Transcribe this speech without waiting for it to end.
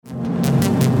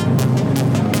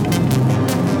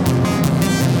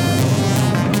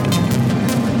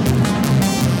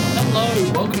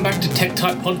Tech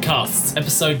Type Podcasts,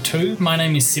 episode 2. My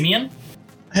name is Simeon.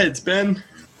 Hey, it's Ben.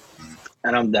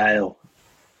 And I'm Dale.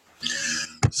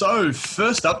 So,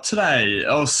 first up today,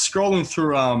 I was scrolling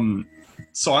through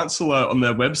Science Alert on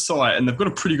their website, and they've got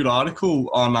a pretty good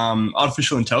article on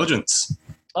artificial intelligence.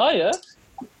 Oh, yeah?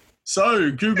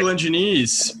 So, Google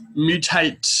engineers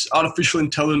mutate artificial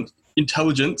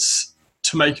intelligence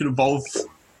to make it evolve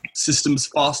systems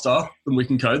faster than we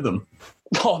can code them.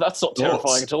 Oh, that's not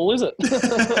terrifying at all, is it?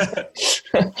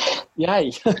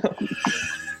 Yay.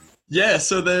 Yeah,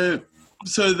 so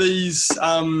these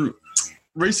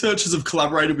researchers have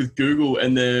collaborated with Google,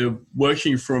 and they're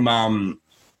working from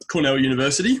Cornell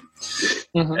University,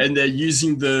 and they're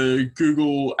using the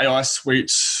Google AI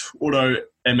Suite Auto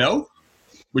ML,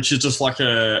 which is just like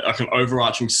an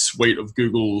overarching suite of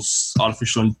Google's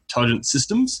artificial intelligence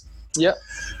systems. Yep.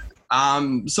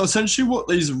 So essentially what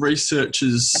these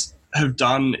researchers have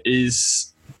done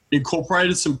is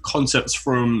incorporated some concepts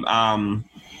from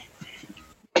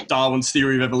Darwin's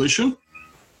theory of evolution.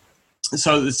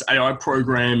 So this AI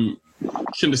program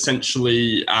can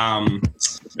essentially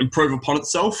improve upon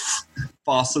itself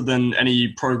faster than any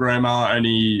programmer,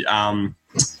 any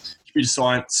computer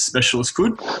science specialist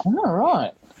could. All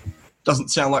right.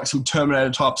 Doesn't sound like some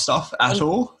Terminator type stuff at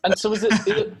all. And so is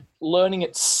it learning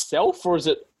itself, or is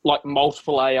it like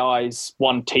multiple AIs,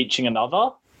 one teaching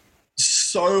another?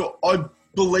 So I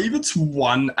believe it's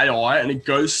one AI, and it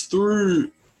goes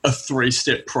through a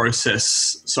 3-step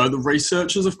process. So the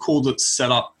researchers have called it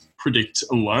set up, predict,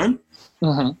 and learn.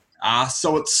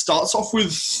 So it starts off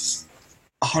with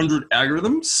 100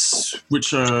 algorithms,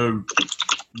 which are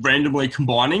randomly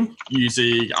combining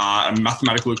using a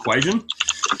mathematical equation.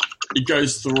 It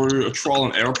goes through a trial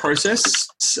and error process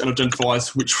and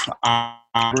identifies which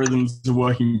algorithms are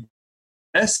working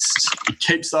best. It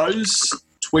keeps those,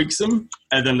 tweaks them,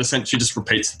 and then essentially just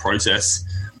repeats the process.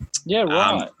 Yeah,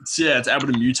 right. So yeah, it's able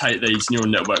to mutate these neural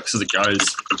networks as it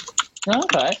goes.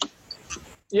 Okay.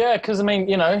 Yeah, because, I mean,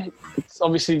 it's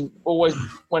obviously always,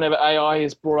 whenever AI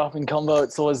is brought up in convo,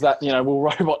 it's always that, will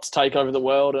robots take over the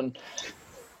world? And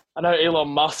I know Elon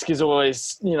Musk has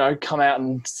always, come out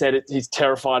and said he's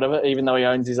terrified of it, even though he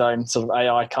owns his own sort of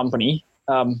AI company.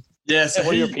 So what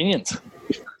are your opinions?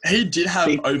 He did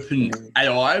have open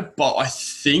AI, but I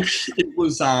think it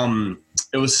was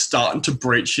starting to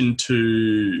breach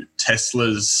into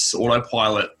Tesla's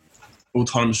autopilot,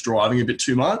 autonomous driving a bit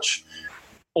too much.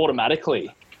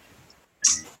 Automatically?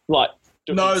 Like,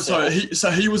 no, so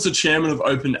he was the chairman of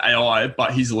OpenAI,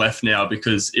 but he's left now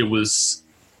because it was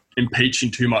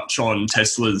impeaching too much on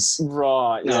Tesla's.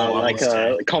 Right. Like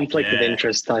a conflict of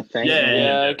interest type thing.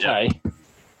 Yeah, okay.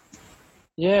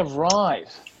 Yeah, right.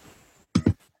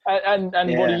 And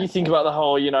what do you think about the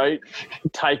whole,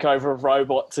 takeover of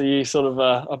robots? Are you sort of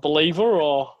a believer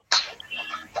or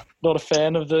not a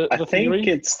fan of the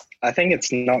theory? I think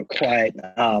it's not quite,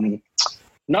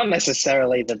 not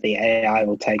necessarily that the AI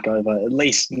will take over, at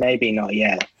least maybe not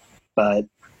yet. But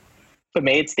for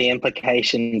me, it's the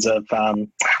implications of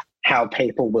how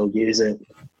people will use it.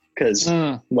 Because,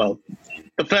 well,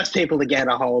 the first people to get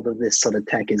a hold of this sort of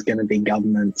tech is going to be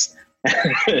governments.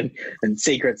 and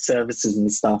secret services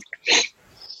and stuff.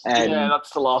 And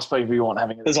that's the last people you want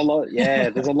having it. There's a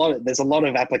lot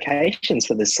of applications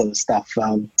for this sort of stuff,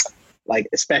 like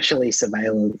especially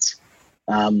surveillance.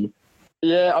 I mean,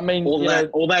 all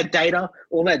that data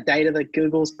that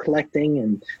Google's collecting,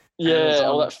 and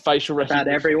all that facial recognition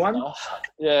about everyone. Stuff.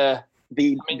 Yeah.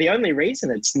 The only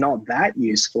reason it's not that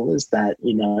useful is that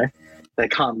they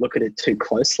can't look at it too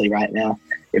closely right now.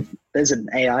 If there's an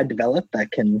AI developed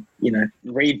that can,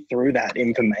 read through that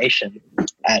information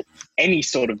at any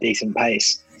sort of decent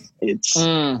pace, it's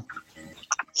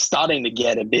starting to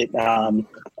get a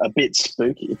bit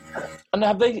spooky. And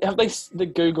have they the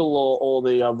Google or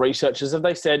the researchers, have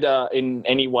they said in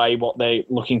any way what they're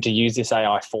looking to use this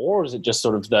AI for, or is it just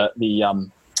sort of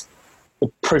the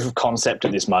proof of concept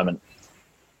at this moment?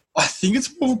 I think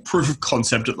it's more proof of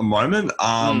concept at the moment.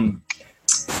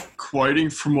 Quoting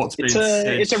from what's been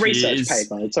said, it's a research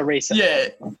paper. It's a research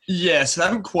paper. Yeah. So they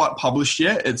haven't quite published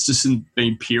yet. It's just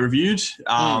been peer reviewed.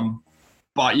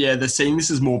 But yeah, they're seeing this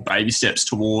as more baby steps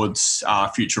towards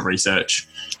future research.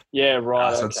 Yeah,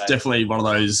 right. So it's definitely one of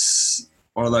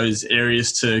those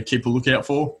areas to keep a lookout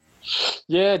for.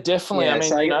 Yeah, definitely. Yeah,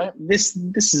 I mean, this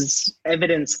is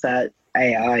evidence that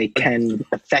AI can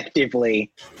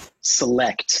effectively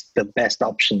select the best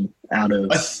option out of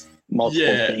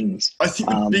multiple things. I think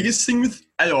the biggest thing with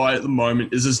AI at the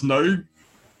moment is there's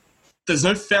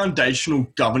no foundational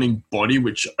governing body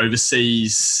which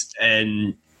oversees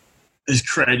and has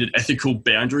created ethical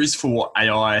boundaries for what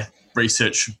AI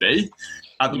research should be.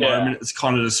 at the moment it's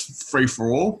kind of just free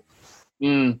for all.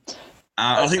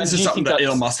 I think this is something that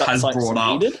Elon Musk has brought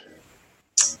up.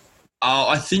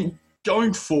 I think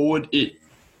going forward, it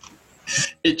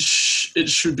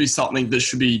should be something that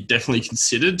should be definitely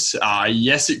considered.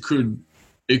 Yes, it could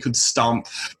stump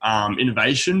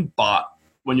innovation, but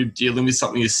when you're dealing with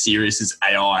something as serious as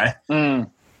AI,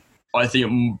 I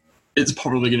think it's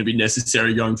probably going to be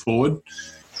necessary going forward.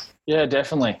 Yeah,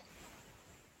 definitely.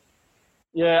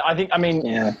 Yeah,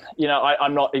 you know,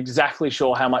 I'm not exactly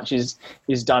sure how much is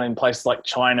done in places like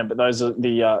China, but those are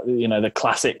the the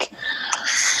classic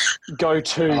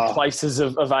go-to places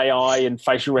of AI and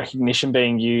facial recognition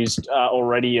being used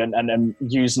already and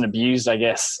used and abused, I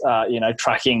guess.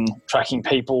 Tracking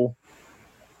people,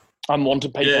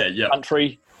 unwanted people in the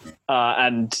country,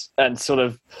 and sort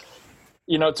of,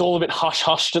 it's all a bit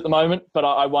hush-hushed at the moment, but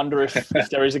I wonder if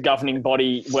there is a governing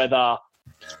body, whether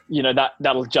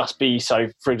that'll just be, so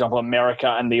for example,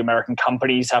 America and the American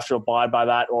companies have to abide by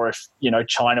that, or if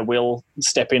China will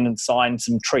step in and sign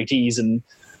some treaties and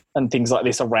things like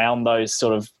this around those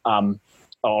sort of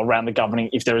or around the governing,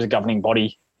 if there is a governing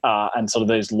body and sort of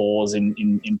those laws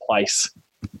in place.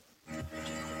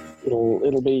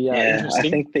 It'll be interesting. I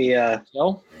think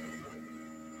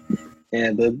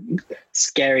the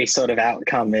scary sort of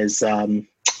outcome is I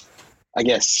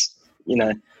guess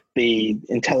the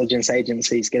intelligence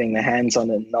agencies getting their hands on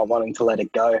it and not wanting to let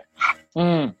it go.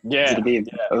 It'll be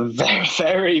a very,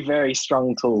 very, very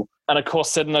strong tool. And of course,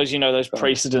 setting those, those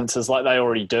precedences like they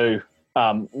already do.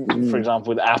 For example,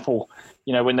 with Apple,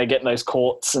 when they get in those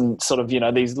courts and sort of,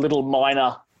 these little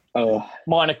minor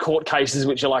court cases,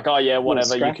 which are like, oh yeah,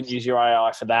 whatever, you can use your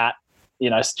AI for that.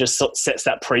 It just sort of sets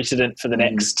that precedent for the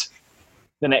next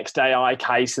AI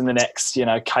case and the next,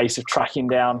 case of tracking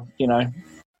down,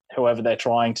 whoever they're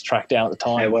trying to track down at the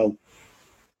time. Yeah, well,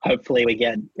 hopefully we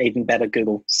get even better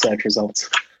Google search results.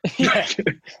 Yeah,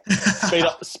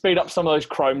 speed up some of those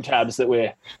Chrome tabs that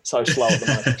we're so slow at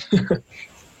the moment.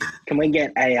 Can we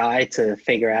get AI to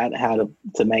figure out how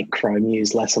to make Chrome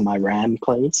use less of my RAM,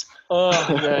 please? Oh,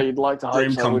 yeah, you'd like to hope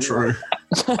Dream so, come true.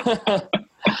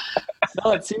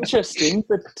 No, it's interesting,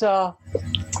 but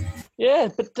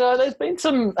has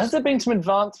there been some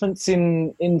advancements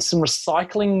in some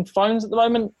recycling phones at the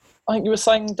moment? I think you were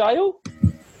saying, Dale?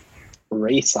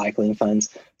 Recycling phones.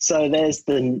 So there's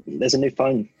a new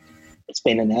phone. It's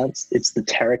been announced. It's the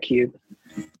TerraCube.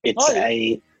 It's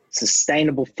a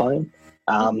sustainable phone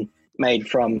made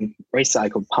from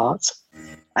recycled parts,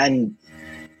 and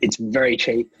it's very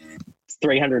cheap. It's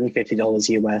 $350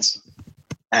 US,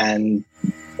 and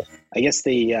I guess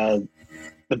the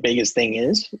biggest thing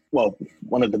is, well,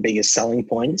 one of the biggest selling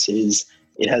points is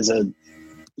it has a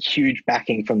huge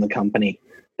backing from the company.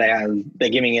 They're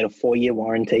giving it a 4-year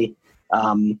warranty.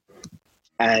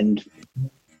 And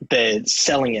they're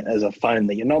selling it as a phone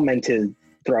that you're not meant to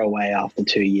throw away after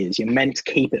 2 years. You're meant to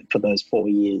keep it for those 4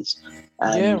 years.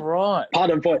 Yeah, right.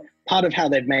 Part of how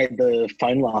they've made the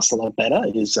phone last a lot better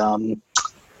is,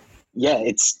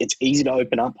 it's easy to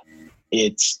open up.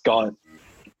 It's got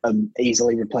an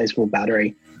easily replaceable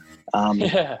battery.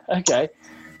 Okay.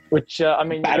 Which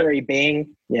battery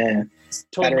being the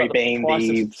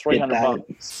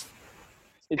 $300.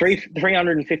 $350.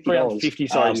 $350.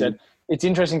 Sorry, said. It's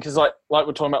interesting because, like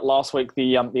we're talking about last week,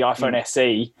 the iPhone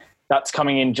SE, that's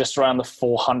coming in just around the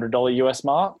 $400 US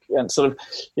mark, and sort of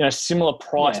similar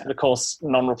price, but of course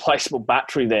non-replaceable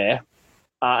battery there.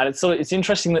 And it's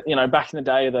interesting that back in the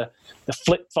day, the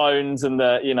flip phones and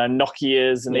the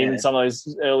Nokias and even some of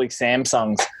those early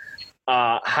Samsungs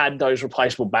had those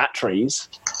replaceable batteries.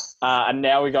 And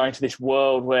now we're going to this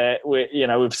world where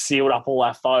we've sealed up all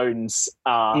our phones.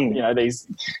 These,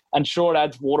 and sure, it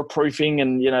adds waterproofing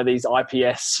and these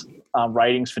IPS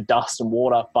ratings for dust and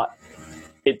water, but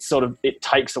it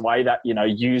takes away that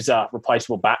user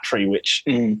replaceable battery, which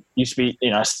used to be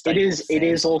It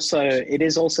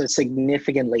is also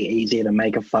significantly easier to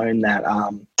make a phone that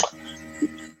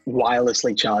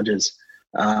wirelessly charges.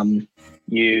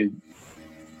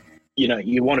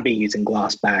 You want to be using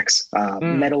glass backs.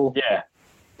 Metal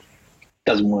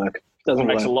doesn't work. It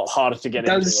makes it a lot harder to get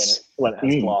into when it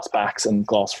has glass backs and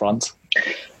glass fronts.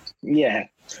 Yeah.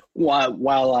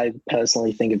 While I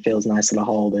personally think it feels nicer to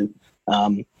hold, it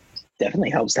definitely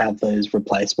helps to have those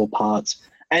replaceable parts.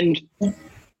 And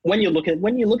when you look at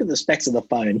the specs of the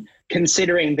phone,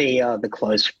 considering the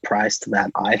close price to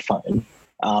that iPhone,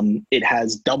 it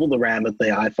has double the RAM of the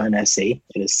iPhone SE.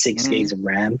 It has 6 gigs of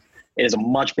RAM. It is a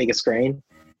much bigger screen,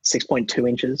 6.2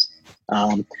 inches.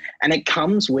 And it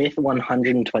comes with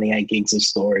 128 gigs of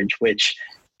storage, which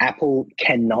Apple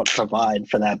cannot provide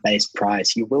for that base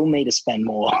price. You will need to spend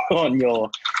more on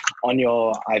your on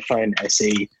your iPhone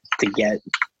SE to get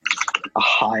a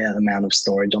higher amount of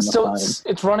storage on the phone.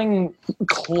 It's running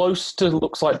close to,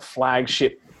 looks like,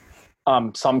 flagship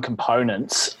some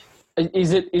components.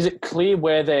 Is it clear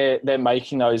where they're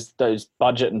making those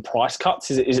budget and price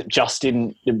cuts? Is it just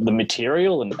in the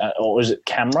material or is it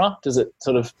camera? Does it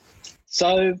sort of?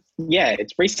 So yeah,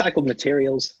 it's recycled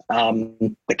materials.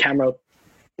 The camera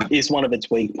is one of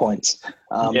its weak points.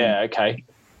 Okay.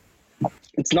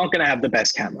 It's not going to have the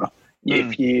best camera.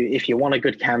 If you want a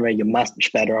good camera, you're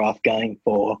much better off going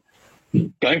for the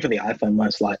iPhone,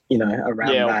 most likely.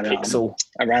 Around that Pixel,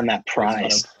 around that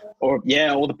price, or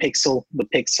the Pixel. The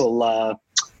Pixel.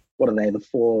 What are they? The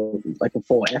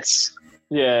 4S.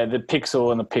 Yeah, the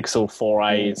Pixel and the Pixel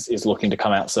 4a is looking to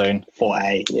come out soon.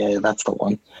 4a. Yeah, that's the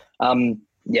one.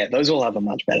 Those all have a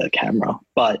much better camera,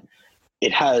 but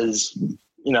it has.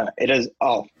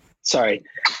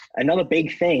 Another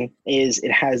big thing is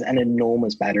it has an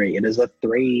enormous battery. It is a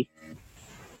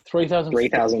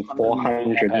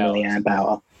 3,400 milliamp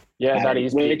hour. Yeah, battery, that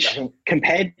is big. Which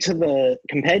compared to the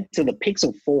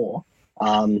Pixel 4,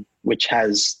 which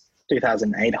has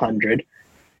 2,800,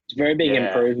 it's a very big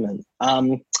improvement.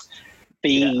 The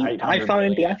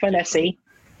iPhone SE,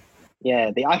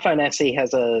 the iPhone SE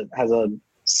has a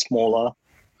smaller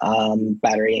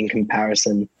battery in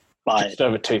comparison. But just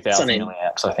over 2,000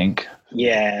 milliamps, I think.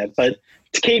 Yeah, but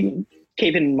to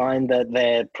keep in mind that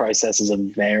their processors are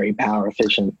very power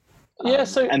efficient.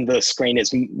 And the screen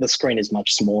is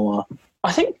much smaller.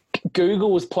 I think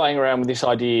Google was playing around with this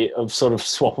idea of sort of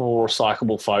swappable,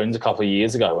 recyclable phones a couple of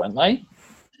years ago, weren't they?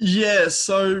 Yeah,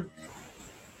 so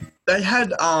they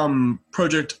had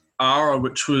Project Ara,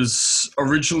 which was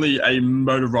originally a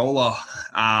Motorola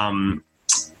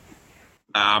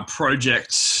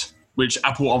project, which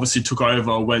Apple obviously took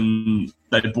over when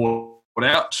they bought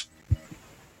out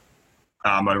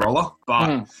Motorola.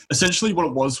 But essentially what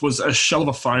it was a shell of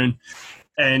a phone,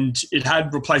 and it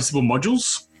had replaceable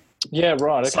modules. Yeah,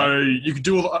 right. Okay. So you could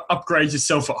do all the upgrades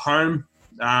yourself at home.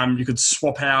 You could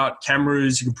swap out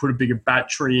cameras. You could put a bigger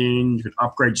battery in. You could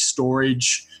upgrade your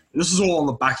storage. And this is all on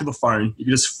the back of the phone. You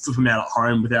could just flip them out at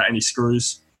home without any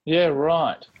screws. Yeah,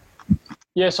 right.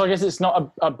 Yeah, so I guess it's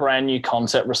not a brand new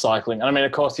concept, recycling. And I mean,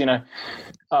 of course, not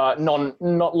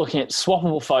looking at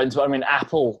swappable phones, but I mean,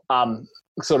 Apple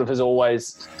sort of has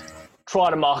always tried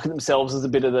to market themselves as a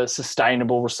bit of the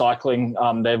sustainable recycling.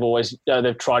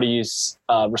 They've tried to use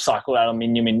recycled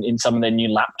aluminium in some of their new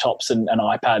laptops and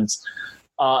iPads.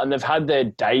 And they've had their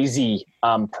Daisy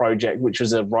project, which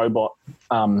was a robot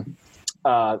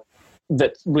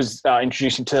that was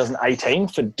introduced in 2018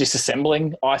 for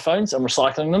disassembling iPhones and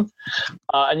recycling them.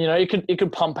 And it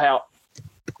could pump out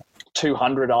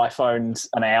 200 iPhones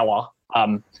an hour.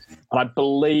 And I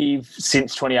believe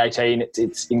since 2018,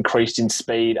 it's increased in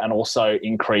speed and also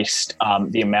increased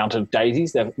the amount of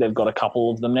Daisies. They've got a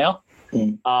couple of them now.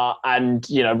 And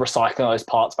recycling those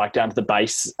parts back down to the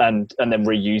base and then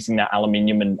reusing that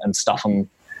aluminium and stuff from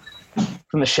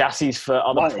the chassis for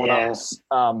other products.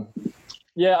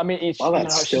 Yeah, I mean, it's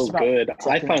that's still good.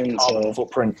 iPhones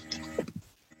footprint.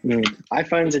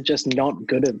 iPhones are just not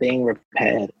good at being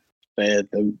repaired. They're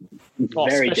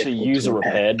very especially user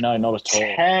repaired. No, not at all.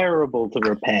 Terrible to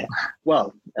repair.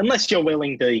 Well, unless you're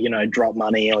willing to, drop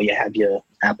money or you have your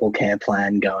Apple Care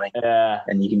plan going,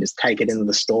 and you can just take it into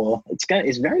the store. It's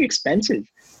very expensive,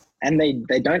 and they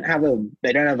don't have a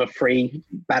free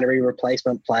battery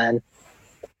replacement plan.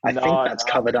 I think that's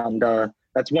covered under.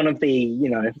 That's one of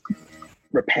the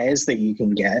repairs that you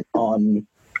can get on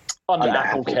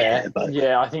Apple Care. But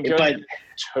I think.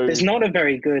 There's no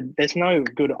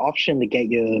good option to get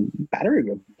your battery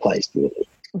replaced, really.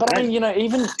 But I mean,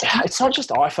 even it's not just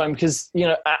iPhone, because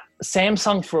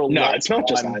Samsung for a long time. No, it's not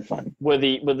just iPhone. Were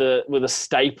the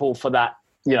staple for that,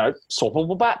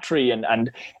 swappable battery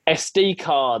and SD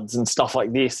cards and stuff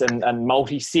like this, and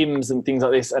multi SIMs and things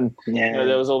like this. And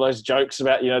there was all those jokes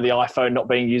about the iPhone not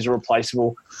being user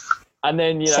replaceable. And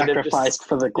then sacrificed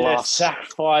for the glass.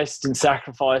 Sacrificed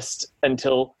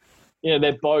until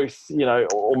they're both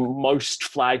or most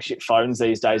flagship phones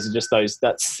these days are just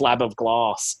that slab of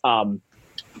glass,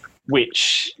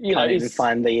 which can't even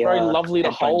find the very lovely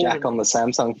to hold. Jack on the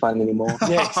Samsung phone anymore.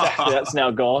 Yeah, exactly. That's now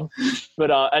gone.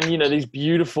 But these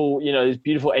beautiful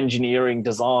engineering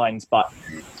designs, but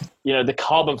the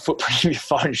carbon footprint of your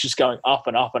phone is just going up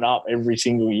and up and up every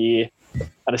single year.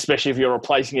 And especially if you're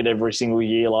replacing it every single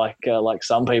year, like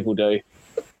some people do,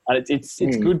 and it's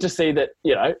good to see that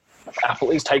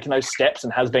Apple is taking those steps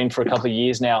and has been for a couple of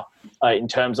years now in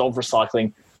terms of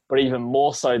recycling. But even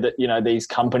more so that these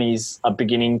companies are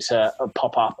beginning to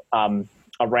pop up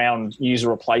around user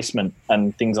replacement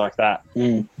and things like that.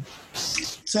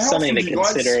 So how Something often to do you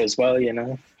guys- consider as well, you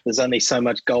know. There's only so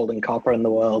much gold and copper in the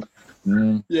world.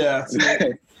 Yeah.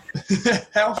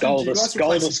 How often Gold, do you guys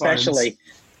gold replace your especially.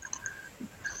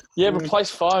 Yeah, replace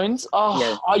phones. Oh,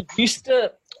 Yeah.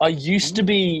 I used to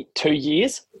be 2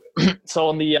 years. So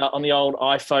on the old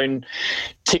iPhone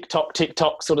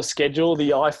TikTok sort of schedule,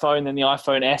 the iPhone, then the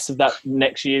iPhone S of that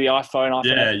next year, the iPhone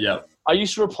S. Yeah. I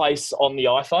used to replace on the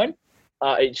iPhone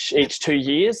each 2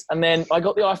 years, and then I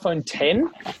got the iPhone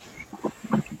 10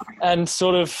 and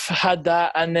sort of had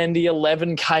that, and then the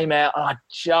 11 came out, and I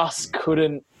just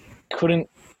couldn't couldn't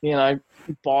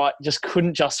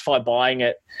justify buying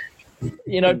it.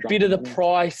 Bit of the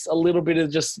price, a little bit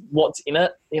of just what's in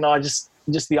it.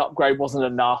 Just the upgrade wasn't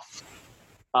enough.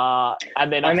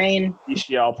 And then this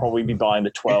year I'll probably be buying the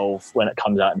 12 when it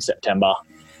comes out in September.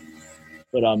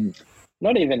 But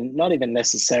not even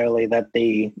necessarily that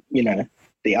the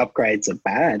upgrades are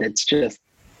bad. It's just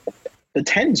the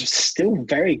 10's still a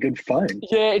very good phone.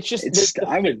 Yeah, it's just just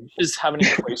haven't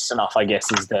increased enough, I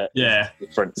guess, is the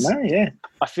difference. No, yeah.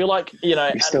 I feel like You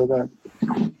still got.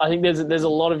 I think there's a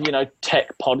lot of tech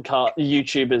podcast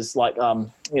YouTubers like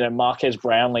Marquez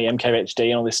Brownlee, MKHD,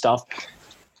 and all this stuff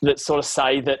that sort of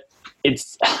say that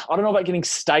it's, I don't know about getting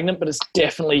stagnant, but it's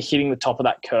definitely hitting the top of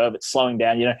that curve. It's slowing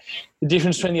down. The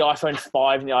difference between the iPhone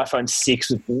 5 and the iPhone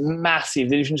 6 was massive.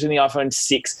 The difference between the iPhone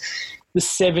 6, the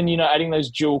 7, adding those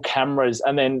dual cameras,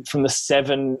 and then from the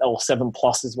 7 or 7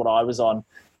 Plus is what I was on,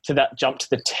 to that jump to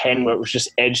the 10 where it was just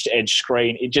edge to edge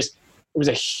screen. It was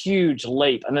a huge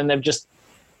leap, and then they've just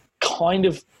kind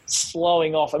of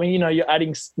slowing off. I mean, you're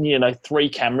adding 3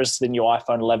 cameras to the new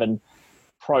iPhone 11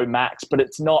 Pro Max, but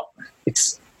it's not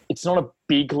a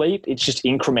big leap. It's just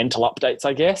incremental updates,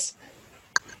 I guess.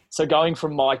 So going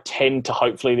from my 10 to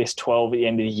hopefully this 12 at the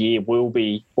end of the year will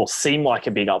seem like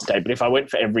a big update. But if I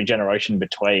went for every generation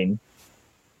between,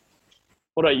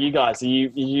 what about you guys? Are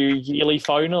you yearly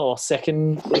phoner or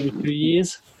second every 2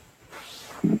 years?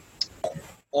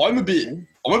 I'm a bit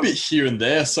here and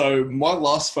there. So my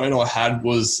last phone I had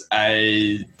was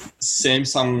a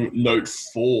Samsung Note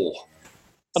 4.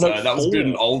 That was a bit of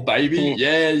an old baby.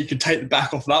 Yeah, you could take the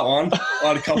back off that one. I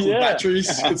had a couple of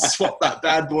batteries. You could swap that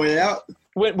bad boy out.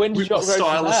 When did you upgrade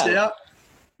from that? Out.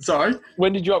 Sorry?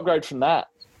 When did you upgrade from that?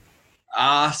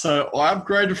 So I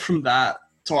upgraded from that.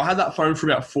 So I had that phone for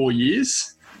about 4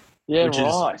 years. Yeah, which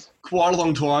right. is quite a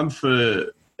long time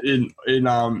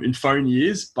in phone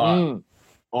years, but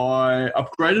I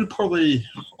upgraded probably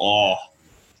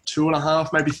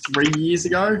 2.5, maybe 3 years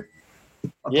ago.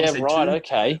 Yeah, right,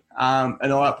 okay. And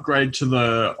I upgraded to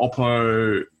the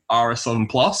Oppo RS7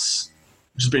 Plus,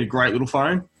 which has been a great little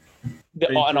phone.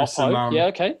 An Oppo, yeah,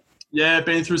 okay. Yeah,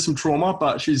 been through some trauma,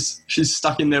 but she's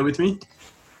stuck in there with me.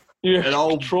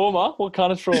 Trauma? What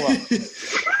kind of trauma?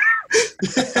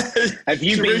 Have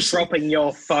you been dropping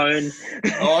your phone?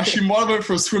 She might have went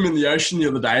for a swim in the ocean the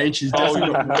other day, and she's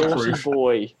definitely not waterproof.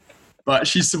 Boy. But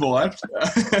she survived.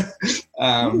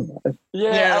 I'm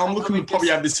looking to probably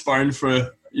have this phone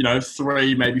for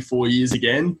 3, maybe 4 years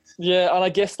again. Yeah, and I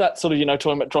guess that sort of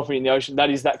talking about dropping it in the ocean, that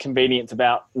is that convenience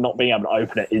about not being able to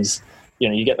open it is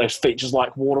you get those features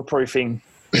like waterproofing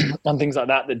and things like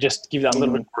that just give that a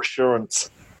little bit more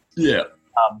assurance. Yeah.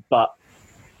 But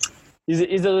is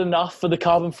it enough for the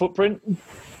carbon footprint?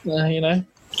 What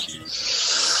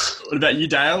about you,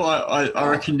 Dale? I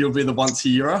reckon you'll be the once a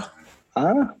yearer.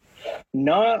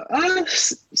 No,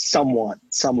 somewhat.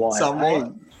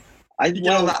 You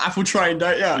get on that Apple train,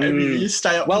 don't you? Every year,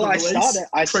 stay up. Well, I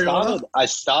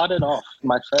started off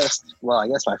my first. Well, I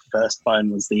guess my first phone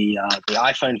was the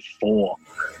iPhone 4.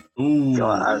 Ooh,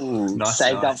 God, I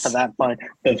saved up for that phone.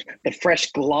 The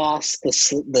fresh glass,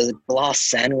 the glass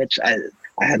sandwich. I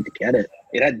had to get it.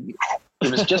 It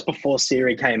was just before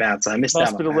Siri came out, so I missed out.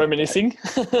 Nice bit of reminiscing.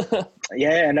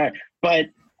 Yeah, no, but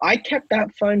I kept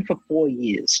that phone for 4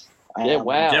 years. Yeah,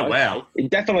 wow. Yeah, wow. It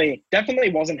definitely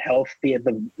wasn't healthy at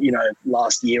the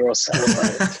last year or so.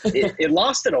 But it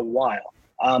lasted a while.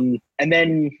 And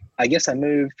then I guess I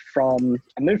moved from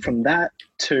that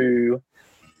to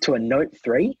a Note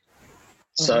 3.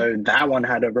 So that one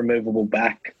had a removable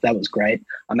back. That was great.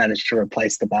 I managed to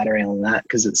replace the battery on that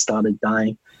because it started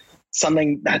dying.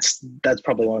 Something that's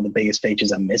probably one of the biggest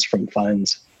features I miss from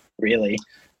phones, really.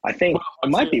 I think it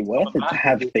might be worth it to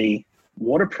have the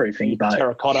waterproofing, but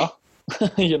terracotta,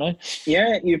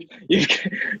 Yeah,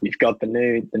 you've got the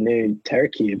new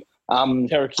TerraCube.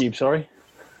 TerraCube, sorry.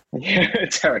 Yeah,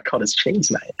 terracotta's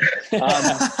cheese, mate.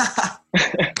 I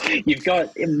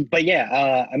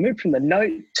moved from the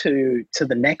Note to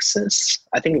the Nexus.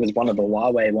 I think it was one of the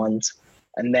Huawei ones,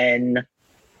 and then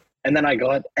and then I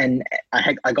got an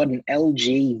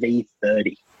LG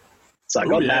V30. So I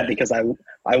got that because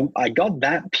I got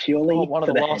that purely one of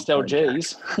for the last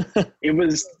LGs. It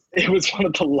was one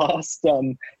of the last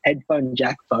headphone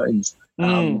jack phones,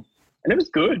 and it was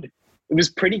good. It was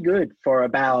pretty good for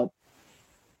about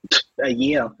a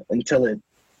year until it,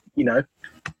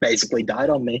 basically died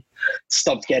on me.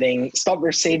 Stopped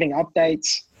receiving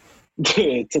updates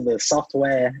to the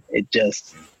software.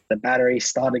 The battery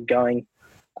started going.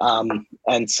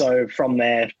 And so from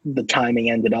there, the timing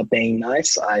ended up being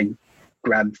nice. I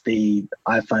grabbed the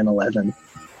iPhone 11,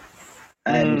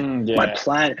 and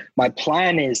my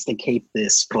plan is to keep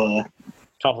this for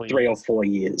 3 or 4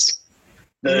 years.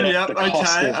 The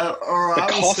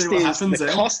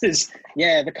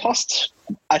cost.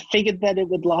 I figured that it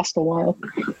would last a while.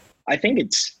 I think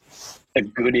it's a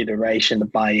good iteration to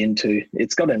buy into.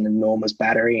 It's got an enormous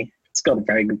battery. It's got a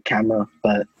very good camera,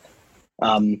 but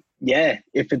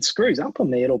if it screws up on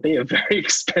me, it'll be a very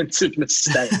expensive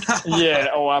mistake. Yeah,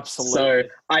 absolutely. So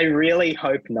I really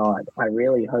hope not. I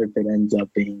really hope it ends up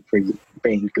being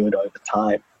good over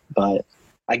time. But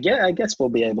I guess we'll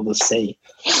be able to see.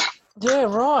 Yeah,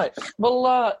 right. Well,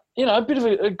 a bit of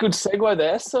a good segue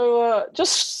there. So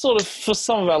just sort of for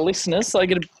some of our listeners, so they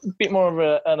get a bit more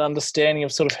of an understanding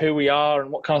of sort of who we are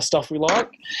and what kind of stuff we like.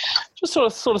 Just sort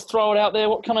of throw it out there.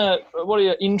 What are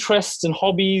your interests and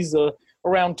hobbies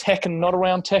around tech and not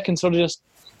around tech, and sort of just,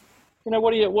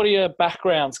 what are your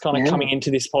backgrounds kind of coming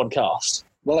into this podcast?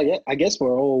 Well, I guess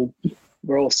we're all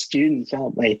students,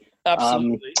 aren't we?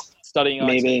 Absolutely. Studying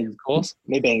IT, of course.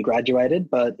 Me being graduated,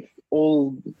 but did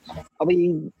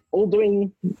we all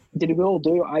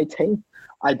do IT?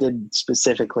 I did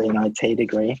specifically an IT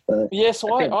degree, but yeah.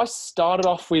 So I started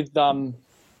off with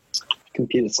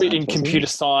computer science. In computer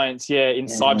science, in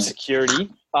cybersecurity,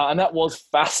 and that was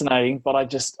fascinating. But I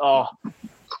just it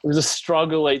was a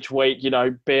struggle each week.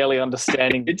 Barely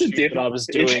understanding what I was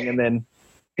doing, and then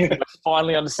I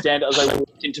finally understand it as I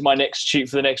walked into my next shoot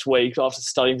for the next week after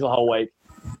studying for the whole week.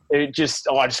 I just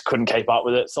couldn't keep up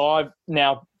with it. So I've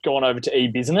now gone over to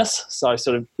e-business. So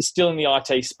sort of still in the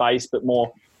IT space, but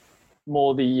more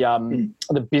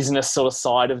the business sort of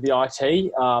side of the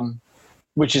IT,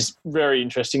 which is very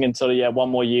interesting. And sort of, one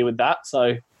more year with that.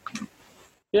 So,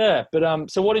 yeah. But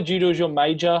so what did you do as your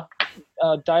major,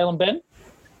 Dale and Ben?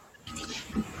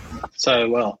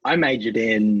 So, I majored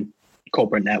in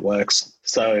corporate networks.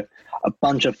 So a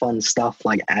bunch of fun stuff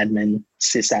like admin,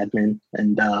 sysadmin,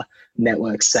 and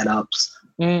network setups.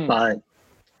 But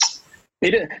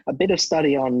a bit of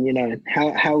study on,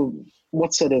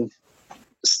 what sort of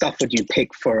stuff would you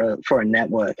pick for a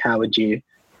network? How would you,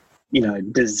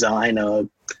 design a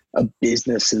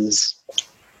business's,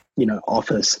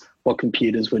 office? What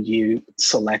computers would you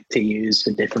select to use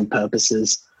for different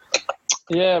purposes?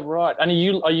 Yeah, right. And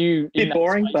are you a bit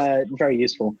boring, but very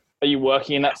useful. Are you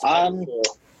working in that space?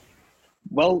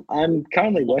 Well, I'm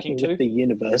currently working with the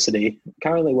university.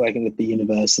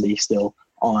 Still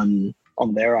on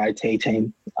their IT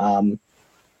team.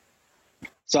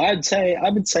 So I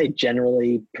would say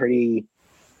generally pretty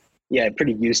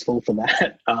useful for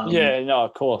that.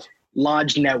 Of course.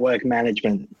 Large network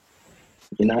management.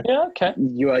 Yeah, okay.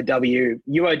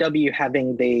 UOW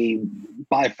having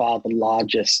by far the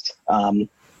largest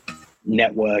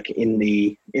network in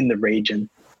the region.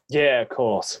 Yeah, of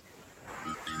course.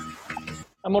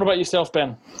 And what about yourself,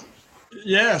 Ben?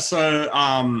 Yeah, so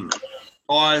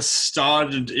I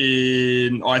started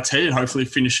in IT and hopefully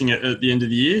finishing it at the end of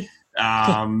the year,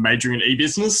 majoring in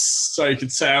e-business. So you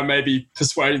could say I maybe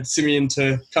persuaded Simeon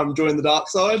to come join the dark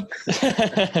side.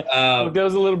 There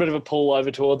was a little bit of a pull over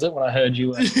towards it when I heard you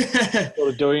were sort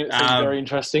of doing it. It seemed very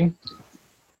interesting.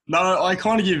 No, I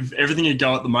kind of give everything a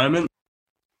go at the moment.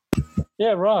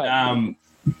 Yeah, right.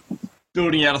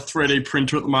 Building out a 3D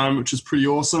printer at the moment, which is pretty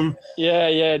awesome. Yeah,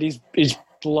 it is. It's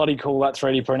bloody cool, that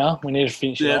 3D printer. We need to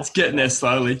finish it off. Yeah, it's getting there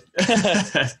slowly.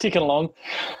 It's ticking along.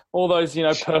 All those,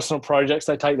 personal projects,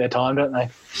 they take their time, don't they?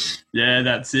 Yeah,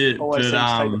 that's it. Always seems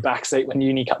to take the back seat when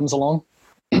uni comes along.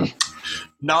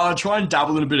 No, I try and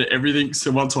dabble in a bit of everything.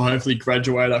 So once I hopefully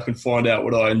graduate, I can find out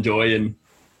what I enjoy and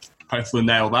hopefully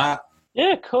nail that.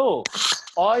 Yeah, cool.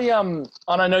 And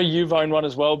I know you've owned one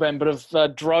as well, Ben,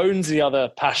 but drones the other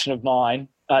passion of mine.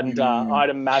 And I had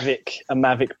a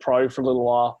Mavic Pro for a little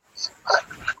while.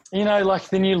 Like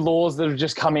the new laws that have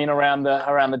just come in around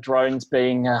the drones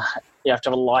being, you have to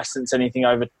have a license, anything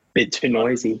over bit too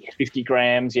noisy, 50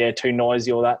 grams, too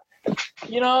noisy, all that.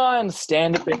 I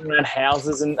understand it being around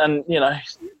houses and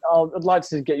I'd like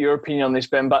to get your opinion on this,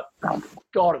 Ben, but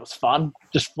God, it was fun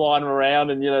just flying around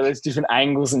and, there's different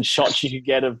angles and shots you could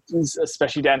get of,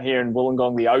 especially down here in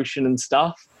Wollongong, the ocean and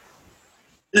stuff.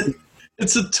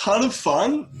 It's a ton of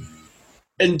fun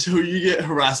until you get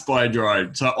harassed by a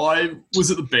drone. So I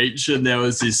was at the beach and there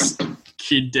was this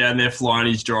kid down there flying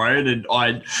his drone, and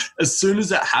as soon as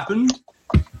that happened,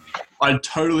 I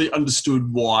totally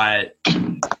understood why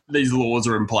these laws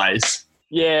are in place.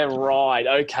 Yeah, right.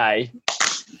 Okay.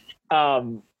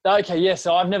 Okay. Yeah.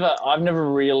 So I've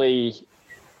never really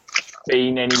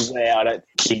been anywhere. I don't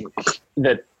think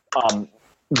that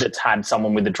that's had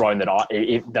someone with a drone that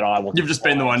I want. You've just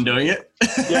been the one doing it.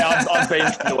 Yeah, I've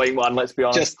been doing one. Let's be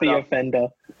honest. Just the offender.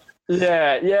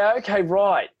 Yeah. Yeah. Okay.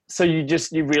 Right. So you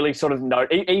really sort of know.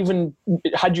 Even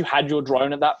had you had your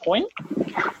drone at that point?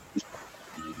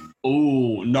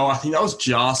 Oh no, I think that was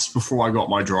just before I got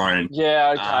my drone.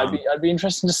 Yeah. Okay. I'd be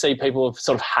interested to see people who've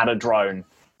sort of had a drone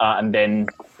and then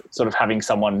sort of having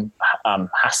someone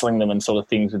hassling them and sort of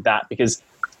things with that, because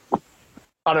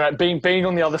I don't know, being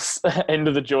on the other end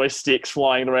of the joysticks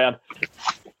flying around,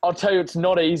 I'll tell you, it's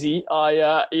not easy.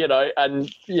 Obviously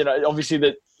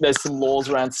that there's some laws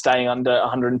around staying under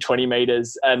 120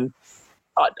 meters, and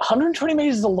 120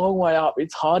 meters is a long way up.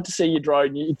 It's hard to see your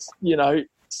drone.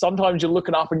 Sometimes you're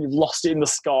looking up and you've lost it in the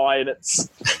sky, and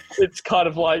it's kind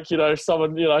of like,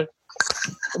 someone,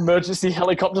 emergency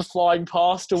helicopters flying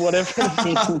past or whatever.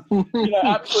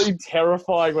 Absolutely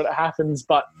terrifying when it happens.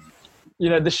 But,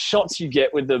 the shots you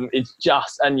get with them, it's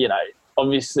just, and,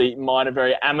 obviously mine are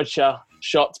very amateur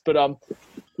shots, but,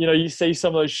 you see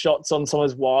some of those shots on some of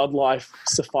those wildlife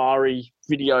safari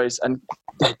videos and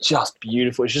they're just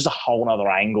beautiful. It's just a whole other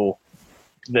angle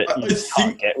that you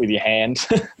can't get with your hand.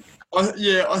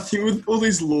 I think with all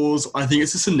these laws, I think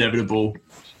it's just inevitable.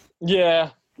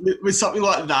 Yeah. With something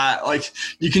like that, like,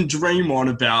 you can dream on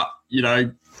about,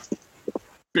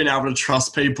 being able to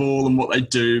trust people and what they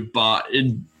do, but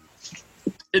in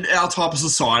our type of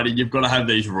society, you've got to have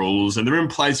these rules, and they're in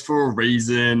place for a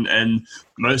reason, and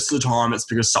most of the time it's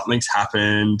because something's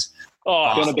happened. Oh,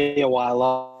 it's going to be a while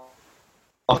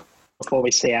off before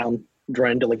we see our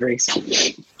drone deliveries,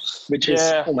 which is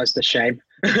almost a shame.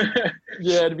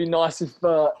 Yeah, it'd be nice if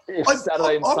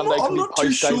Saturday and Sunday could be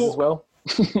post days as well.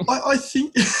 I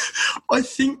think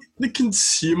the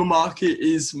consumer market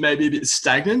is maybe a bit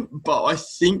stagnant, but I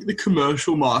think the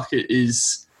commercial market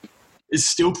is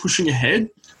still pushing ahead.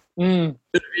 It'll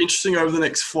be interesting over the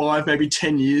next 5, maybe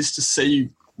 10 years to see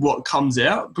what comes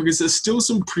out, because there's still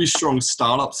some pretty strong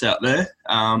startups out there.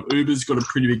 Uber's got a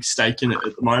pretty big stake in it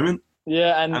at the moment.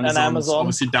 Yeah, and Amazon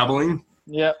obviously dabbling.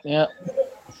 Yeah.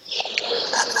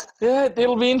 Yeah,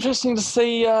 it'll be interesting to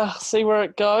see where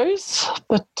it goes.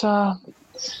 But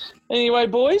anyway,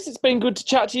 boys, it's been good to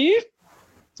chat to you.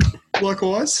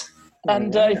 Likewise.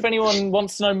 And if anyone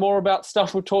wants to know more about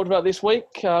stuff we've talked about this week,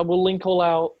 we'll link all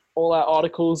our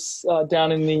articles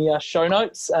down in the show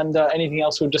notes, and anything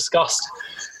else we've discussed,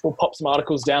 we'll pop some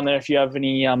articles down there if you have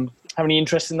any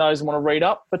interest in those and want to read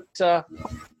up. But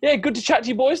good to chat to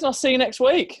you, boys, and I'll see you next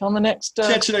week on the next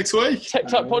catch you next week Tech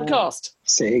Talk podcast.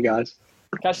 See you guys.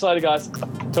 Catch you later, guys.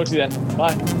 Talk to you then.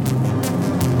 Bye.